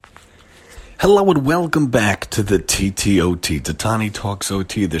Hello and welcome back to the TTOT, Tatani Talks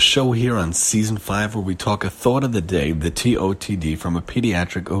OT, the show here on Season 5 where we talk a thought of the day, the TOTD, from a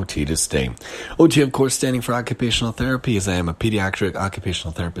pediatric OT to stay. OT, of course, standing for occupational therapy, as I am a pediatric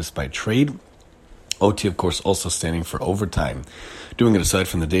occupational therapist by trade. OT, of course, also standing for overtime. Doing it aside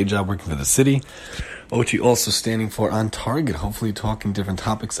from the day job, working for the city. OT also standing for on target, hopefully talking different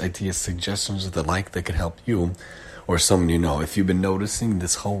topics, ideas, suggestions, or the like that could help you or someone you know. If you've been noticing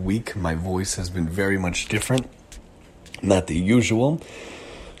this whole week, my voice has been very much different, not the usual.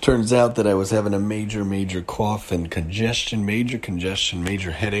 Turns out that I was having a major cough and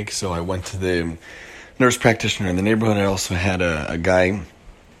major headache, so I went to the nurse practitioner in the neighborhood. I also had a guy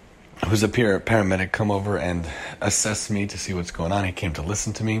who's a paramedic come over and assess me to see what's going on. He came to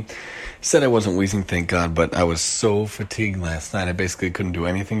listen to me. Said I wasn't wheezing, thank God, but I was so fatigued last night. I basically couldn't do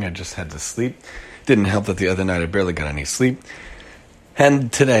anything. I just had to sleep. Didn't help that the other night I barely got any sleep.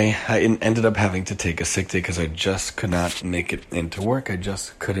 And today I ended up having to take a sick day because I just could not make it into work. I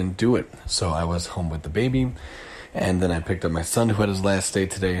just couldn't do it. So I was home with the baby. And then I picked up my son who had his last day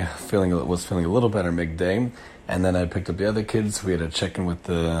today, was feeling a little better midday. And then I picked up the other kids. We had a check-in with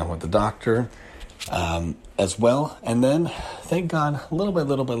the doctor as well. And then, thank God, little by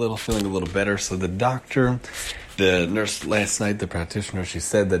little, feeling a little better. So the nurse last night, the practitioner, she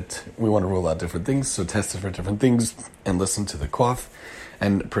said that we want to rule out different things. So tested for different things and listened to the cough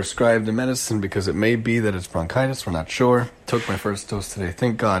and prescribed the medicine because it may be that it's bronchitis. We're not sure. Took my first dose today.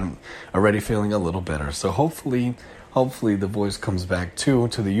 Thank God, already feeling a little better. So hopefully the voice comes back to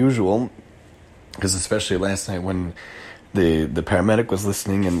the usual. Because especially last night when the paramedic was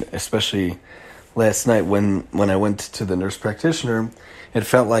listening, and especially last night when I went to the nurse practitioner, it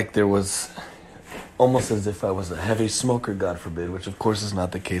felt like there was almost as if I was a heavy smoker, God forbid, which of course is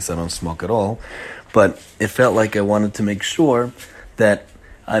not the case. I don't smoke at all. But it felt like I wanted to make sure that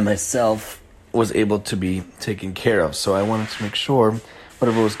I myself was able to be taken care of. So I wanted to make sure,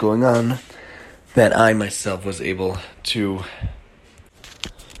 whatever was going on, that I myself was able to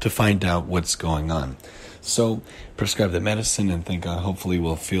find out what's going on. So prescribe the medicine and think hopefully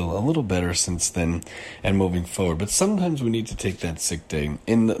we'll feel a little better since then and moving forward. But sometimes we need to take that sick day.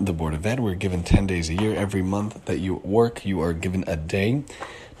 In the Board of Ed, we're given 10 days a year. Every month that you work, you are given a day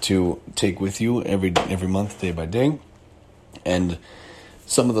to take with you every month, day by day. And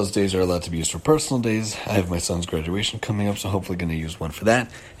some of those days are allowed to be used for personal days. I have my son's graduation coming up, so hopefully going to use one for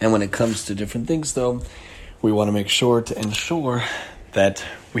that. And when it comes to different things, though, we want to make sure to ensure that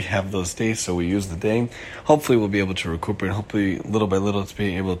we have those days, so we use the day. Hopefully we'll be able to recuperate, hopefully little by little to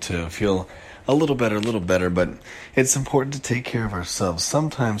be able to feel a little better, but it's important to take care of ourselves.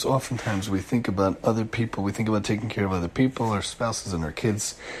 Oftentimes we think about other people, we think about taking care of other people, our spouses and our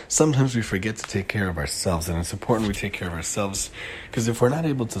kids. Sometimes we forget to take care of ourselves, and it's important we take care of ourselves, because if we're not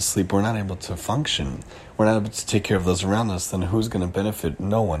able to sleep, we're not able to function, we're not able to take care of those around us, then who's going to benefit?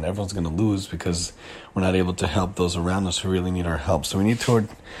 No one. Everyone's going to lose because we're not able to help those around us who really need our help. So we need to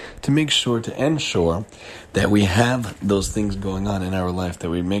make sure to ensure that we have those things going on in our life,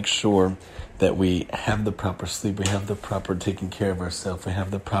 that we make sure that we have the proper sleep, we have the proper taking care of ourselves, we have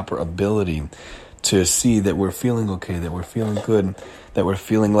the proper ability to see that we're feeling okay, that we're feeling good, that we're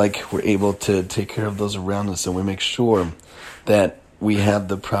feeling like we're able to take care of those around us, and we make sure that we have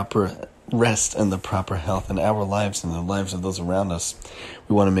the proper rest and the proper health in our lives and the lives of those around us.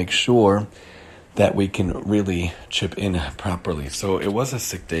 We want to make sure that we can really chip in properly. So it was a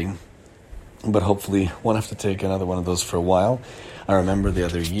sick day, but hopefully won't have to take another one of those for a while. I remember the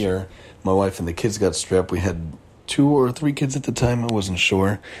other year, my wife and the kids got strep. We had 2 or 3 kids at the time. I wasn't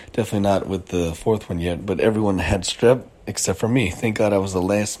sure. Definitely not with the 4th one yet, but everyone had strep except for me. Thank God I was the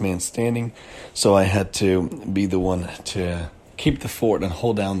last man standing, so I had to be the one to keep the fort and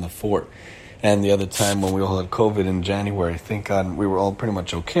hold down the fort. And the other time when we all had COVID in January, thank God we were all pretty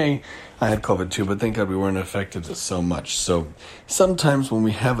much okay. I had COVID too, but thank God we weren't affected so much. So sometimes when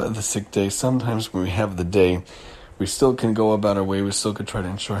we have the sick day, sometimes when we have the day, we still can go about our way. We still could try to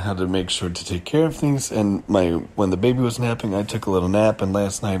ensure how to make sure to take care of things. And when the baby was napping, I took a little nap. And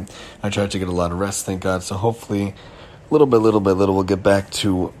last night, I tried to get a lot of rest, thank God. So hopefully, little by little, we'll get back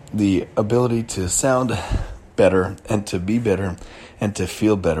to the ability to sound better and to be better and to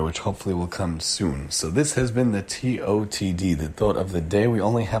feel better, which hopefully will come soon. So this has been the TOTD, the thought of the day. We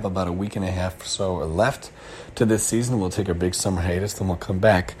only have about a week and a half or so left to this season. We'll take our big summer hiatus, then we'll come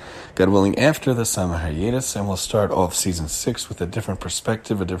back, God willing, after the summer hiatus, and we'll start off season 6 with a different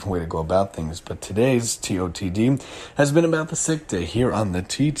perspective, a different way to go about things. But today's TOTD has been about the sick day here on the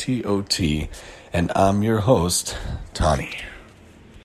TTOT, and I'm your host, Tani.